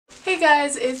Hey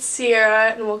guys, it's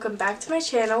Sierra and welcome back to my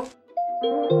channel.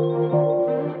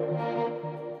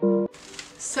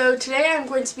 So today I'm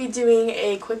going to be doing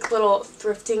a quick little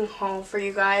thrifting haul for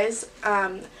you guys.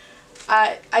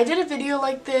 I did a video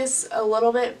like this a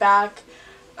little bit back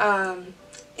and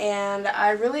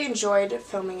I really enjoyed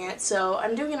filming it, so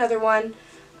I'm doing another one.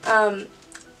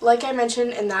 Like I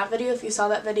mentioned in that video, if you saw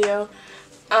that video,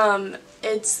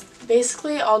 it's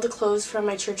basically all the clothes from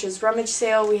my church's rummage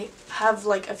sale. We have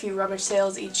like a few rummage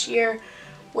sales each year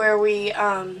where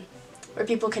where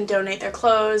people can donate their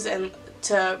clothes and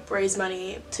to raise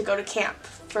money to go to camp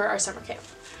for our summer camp.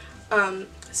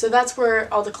 So that's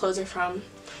where all the clothes are from.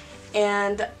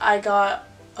 And I got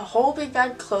a whole big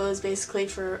bag of clothes basically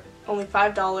for only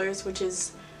 $5, which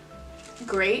is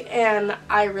great, and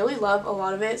I really love a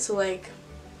lot of it, so like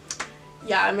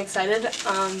yeah, I'm excited.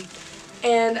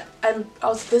 And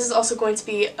this is also going to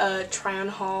be a try-on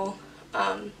haul,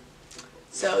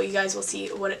 so you guys will see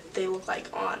what they look like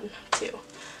on too.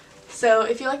 So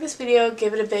if you like this video,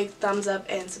 give it a big thumbs up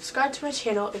and subscribe to my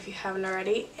channel if you haven't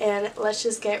already, and let's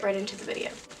just get right into the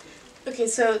video. Okay,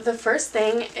 so the first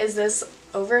thing is this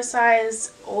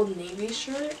oversized Old Navy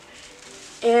shirt,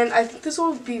 and I think this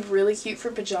will be really cute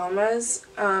for pajamas.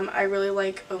 I really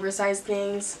like oversized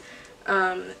things.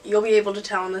 You'll be able to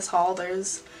tell in this haul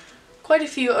there's quite a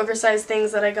few oversized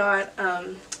things that I got,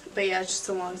 but yeah, it's just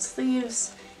the long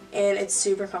sleeves and it's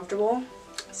super comfortable,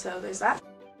 so there's that.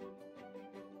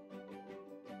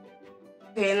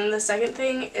 Okay, and then the second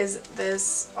thing is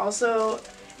this. Also,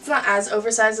 it's not as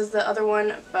oversized as the other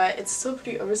one, but it's still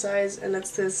pretty oversized, and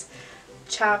it's this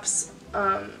Chaps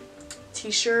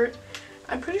t-shirt.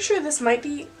 I'm pretty sure this might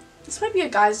be a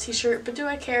guy's t-shirt, but do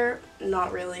I care?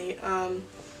 Not really.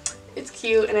 It's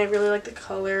cute and I really like the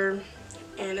color,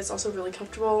 and it's also really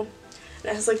comfortable. And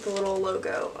it has like the little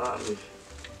logo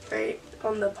right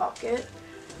on the pocket.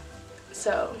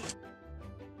 So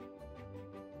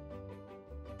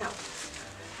now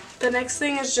the next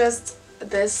thing is just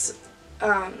this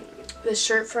this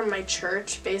shirt from my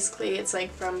church. Basically it's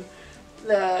like from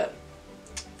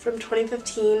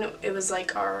 2015. It was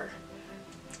like our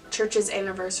church's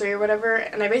anniversary or whatever,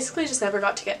 and I basically just never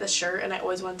got to get this shirt and I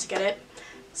always wanted to get it,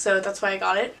 so that's why I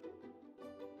got it.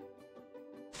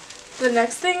 The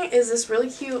next thing is this really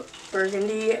cute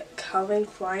burgundy Calvin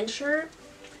Klein shirt,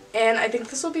 and I think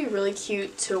this will be really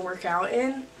cute to work out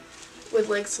in with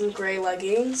like some gray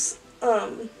leggings,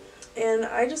 and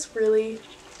I just really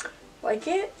like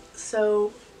it,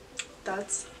 so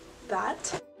that's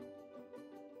that.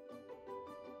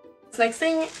 This next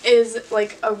thing is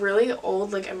like a really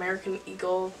old like American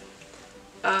Eagle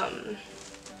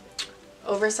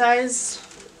oversized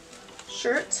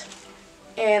shirt,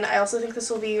 and I also think this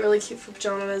will be really cute for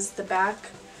pajamas. The back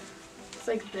is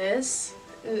like this,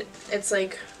 and it's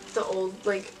like the old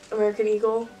like American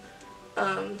Eagle,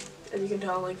 as you can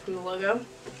tell like from the logo,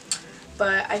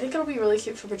 but I think it'll be really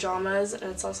cute for pajamas, and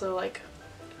it's also like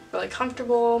really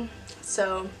comfortable.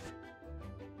 So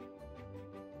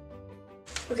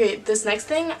okay, this next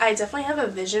thing I definitely have a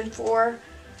vision for.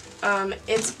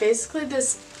 It's basically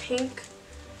this pink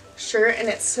shirt, and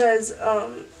it says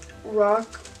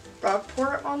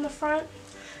Rockport on the front,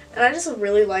 and I just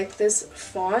really like this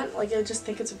font. Like, I just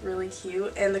think it's really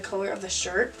cute, and the color of the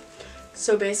shirt.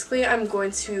 So basically I'm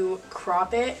going to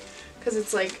crop it because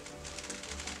it's like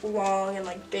long and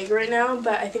like big right now,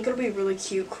 but I think it'll be really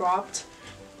cute cropped,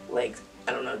 like,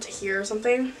 I don't know, to here or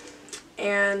something.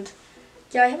 And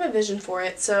yeah, I have a vision for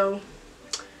it, so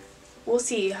we'll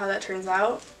see how that turns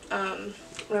out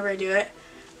whenever I do it.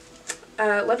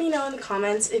 Let me know in the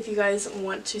comments if you guys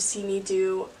want to see me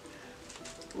do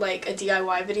like a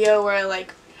DIY video where I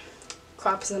like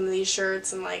crop some of these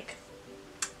shirts and like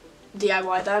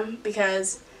DIY them,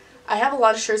 because I have a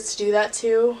lot of shirts to do that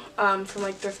too, from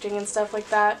like thrifting and stuff like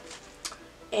that.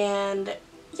 And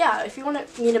yeah, if you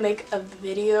want me to make a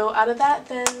video out of that,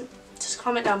 then just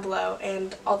comment down below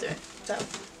and I'll do it. So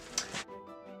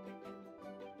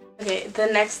okay, the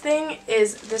next thing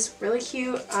is this really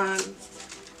cute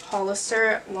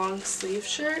Hollister long sleeve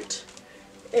shirt.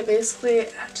 It basically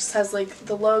just has like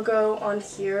the logo on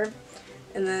here,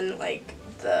 and then like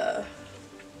the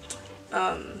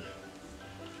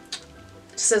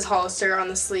just says Hollister on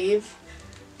the sleeve,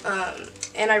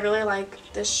 and I really like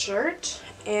this shirt,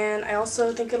 and I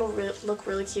also think it'll look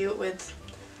really cute with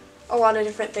a lot of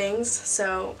different things,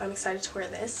 so I'm excited to wear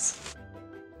this.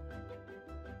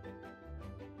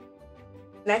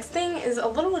 Next thing is a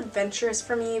little adventurous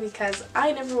for me because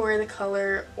I never wear the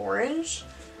color orange,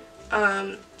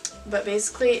 but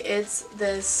basically it's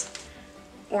this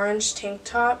orange tank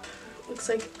top. Looks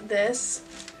like this,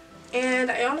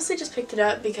 And I honestly just picked it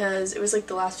up because it was like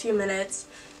the last few minutes.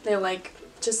 They're like,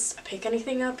 just pick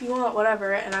anything up you want,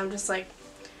 whatever, and I'm just like,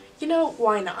 you know,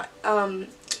 why not?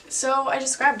 So I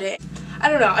just grabbed it. I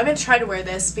don't know, I'm gonna try to wear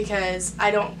this because I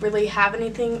don't really have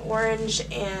anything orange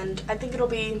and I think it'll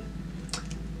be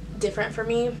different for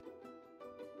me.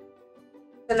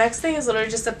 The next thing is literally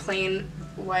just a plain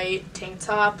white tank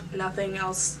top, nothing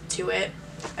else to it.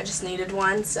 I just needed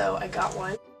one, so I got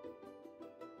one.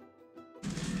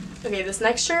 Okay, this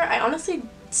next shirt, I honestly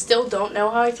still don't know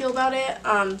how I feel about it,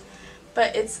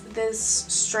 but it's this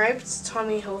striped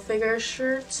Tommy Hilfiger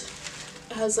shirt.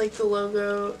 It has like the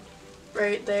logo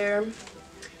right there,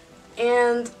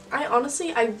 and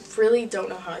I really don't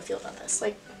know how I feel about this.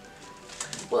 Like,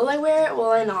 will I wear it?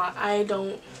 Will I not? I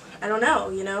don't know,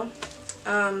 you know?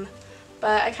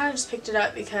 But I kind of just picked it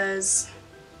up because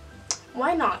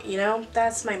why not, you know?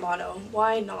 That's my motto.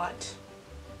 Why not?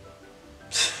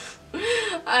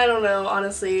 I don't know,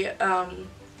 honestly,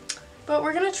 but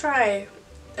we're gonna try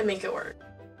and make it work.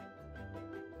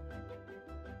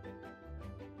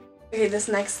 Okay, this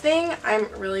next thing I'm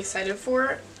really excited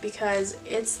for because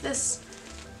it's this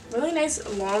really nice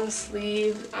long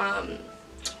sleeve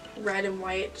red and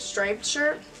white striped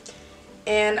shirt,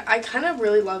 and I kind of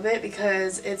really love it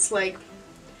because it's like,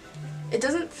 it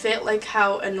doesn't fit like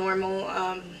how a normal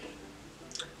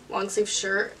long sleeve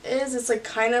shirt is. It's like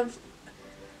kind of,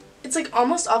 it's like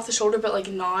almost off the shoulder but like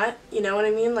not, you know what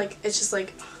I mean? Like, it's just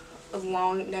like a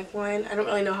long neckline. I don't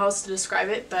really know how else to describe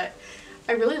it, but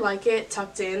I really like it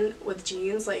tucked in with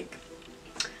jeans. Like,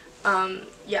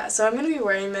 yeah, so I'm gonna be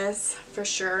wearing this for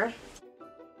sure.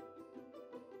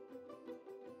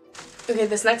 Okay,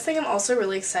 this next thing I'm also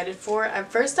really excited for.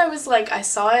 At first I was like, I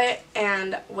saw it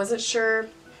and wasn't sure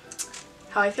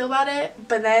how I feel about it,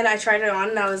 but then I tried it on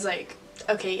and I was like,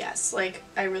 okay, yes, like,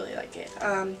 I really like it.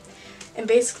 And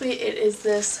basically it is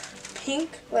this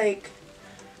pink, like,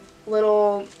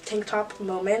 little tank top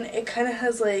moment. It kind of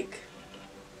has, like,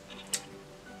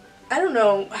 I don't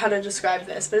know how to describe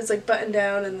this, but it's like buttoned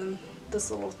down and then this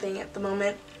little thing at the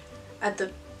moment, at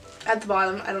the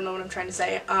bottom. I don't know what I'm trying to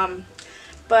say.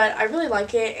 But I really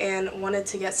like it and wanted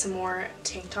to get some more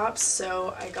tank tops,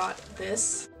 so I got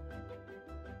this.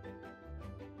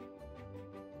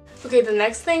 Okay, the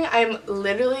next thing I'm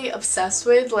literally obsessed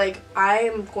with. Like, I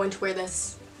am going to wear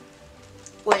this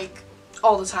like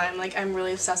all the time. Like, I'm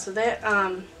really obsessed with it.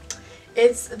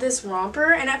 It's this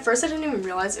romper, and at first I didn't even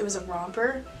realize it was a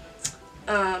romper.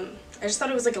 I just thought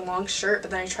it was like a long shirt,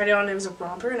 but then I tried it on and it was a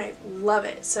romper, and I love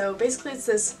it. So basically it's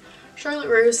this Charlotte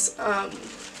Russe,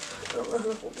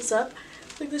 hold this up,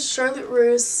 like this Charlotte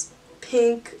Russe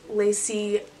pink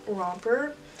lacy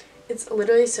romper. It's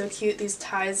literally so cute. These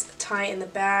ties tie in the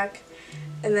back,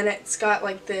 and then it's got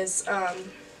like this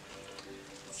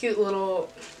cute little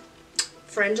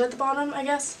fringe at the bottom, I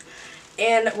guess.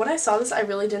 And when I saw this, I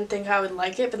really didn't think I would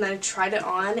like it, but then I tried it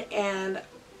on and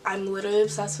I'm literally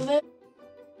obsessed with it.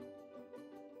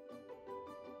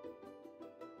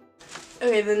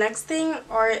 Okay, the next thing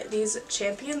are these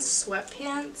Champion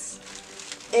sweatpants,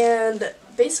 and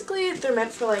basically they're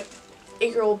meant for like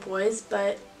 8-year-old boys,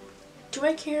 but do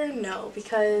I care? No,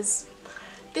 because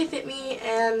they fit me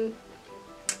and,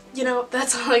 you know,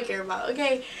 that's all I care about,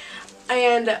 okay?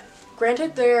 And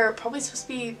granted, they're probably supposed to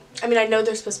be, I mean, I know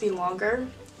they're supposed to be longer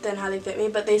than how they fit me,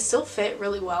 but they still fit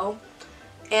really well.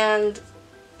 And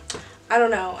I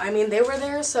don't know, I mean, they were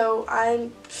there, so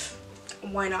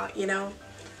why not, you know?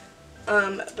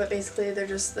 But basically they're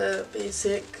just the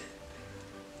basic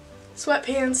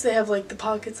sweatpants. They have like the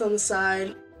pockets on the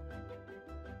side.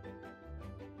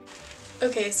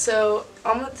 Okay, so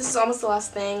this is almost the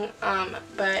last thing,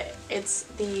 but it's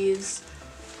these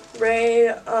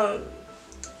gray,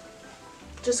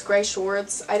 just gray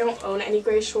shorts. I don't own any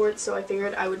gray shorts, so I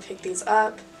figured I would pick these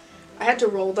up. I had to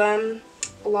roll them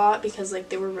a lot because like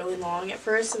they were really long at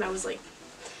first, and I was like,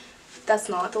 that's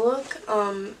not the look.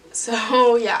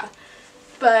 So yeah,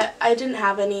 but I didn't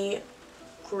have any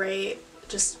gray,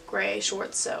 just gray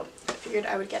shorts, so I figured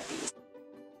I would get these.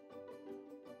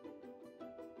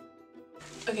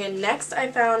 Okay, next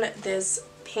I found this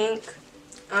pink,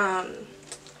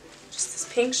 just this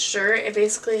pink shirt. It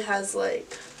basically has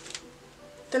like,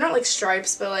 they're not like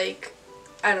stripes, but like,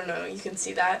 I don't know, you can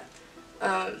see that.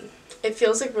 It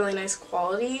feels like really nice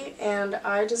quality, and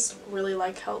I just really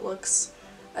like how it looks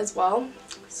as well,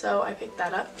 so I picked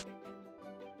that up.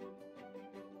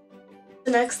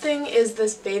 The next thing is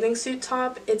this bathing suit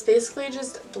top. It's basically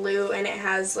just blue, and it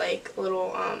has like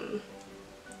little,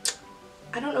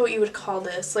 I don't know what you would call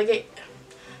this, like a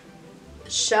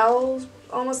shell,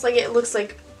 almost like it looks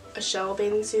like a shell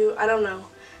bathing suit. I don't know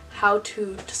how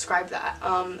to describe that.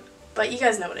 but you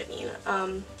guys know what I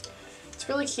mean. It's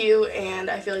really cute, and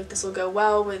I feel like this will go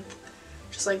well with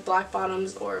just like black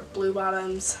bottoms or blue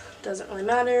bottoms. Doesn't really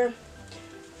matter,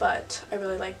 but I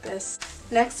really like this.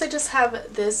 Next I just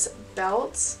have this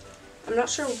belt. I'm not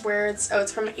sure where it's, oh,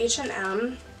 it's from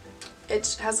H&M.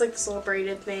 It has like this little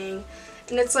braided thing,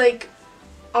 and it's like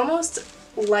almost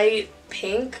light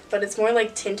pink, but it's more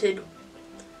like tinted.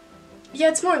 Yeah,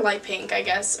 it's more light pink, I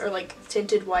guess, or like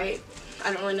tinted white.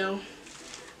 I don't really know.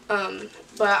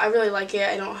 But I really like it.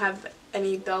 I don't have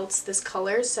any belts this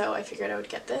color, so I figured I would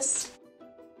get this.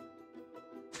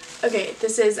 Okay,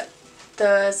 this is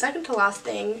the second to last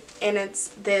thing, and it's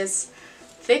this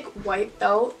thick white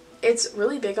belt. It's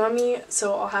really big on me,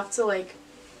 so I'll have to like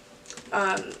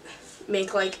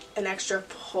make like an extra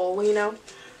pull, you know.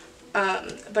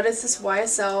 But it's this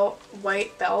YSL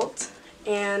white belt,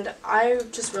 and I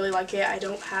just really like it. I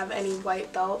don't have any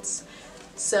white belts,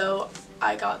 so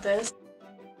I got this.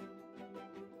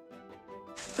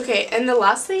 Okay, and the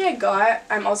last thing I got,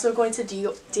 I'm also going to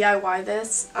DIY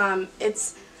this.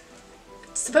 It's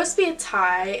supposed to be a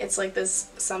tie. It's like this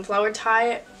sunflower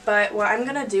tie, but what I'm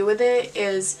gonna do with it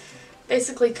is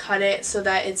basically cut it so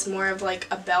that it's more of like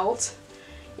a belt,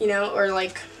 you know, or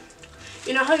like,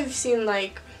 you know how you've seen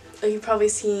like you've probably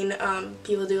seen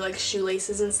people do like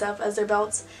shoelaces and stuff as their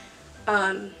belts.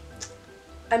 I'm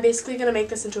basically gonna make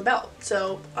this into a belt,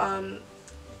 so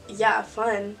yeah,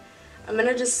 fun. I'm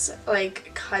gonna just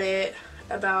like cut it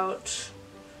about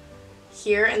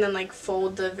here and then like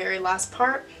fold the very last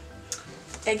part.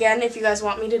 Again, if you guys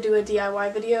want me to do a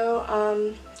DIY video,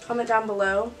 comment down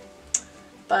below.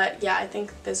 But yeah, I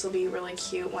think this will be really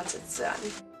cute once it's done.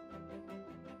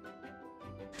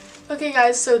 Okay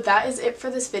guys, so that is it for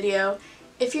this video.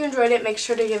 If you enjoyed it, make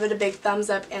sure to give it a big thumbs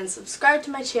up and subscribe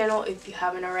to my channel if you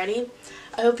haven't already.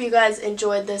 I hope you guys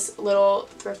enjoyed this little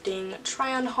thrifting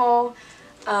try-on haul.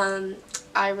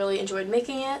 I really enjoyed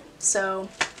making it, so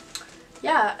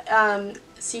yeah,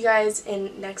 see you guys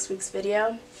in next week's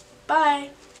video. Bye!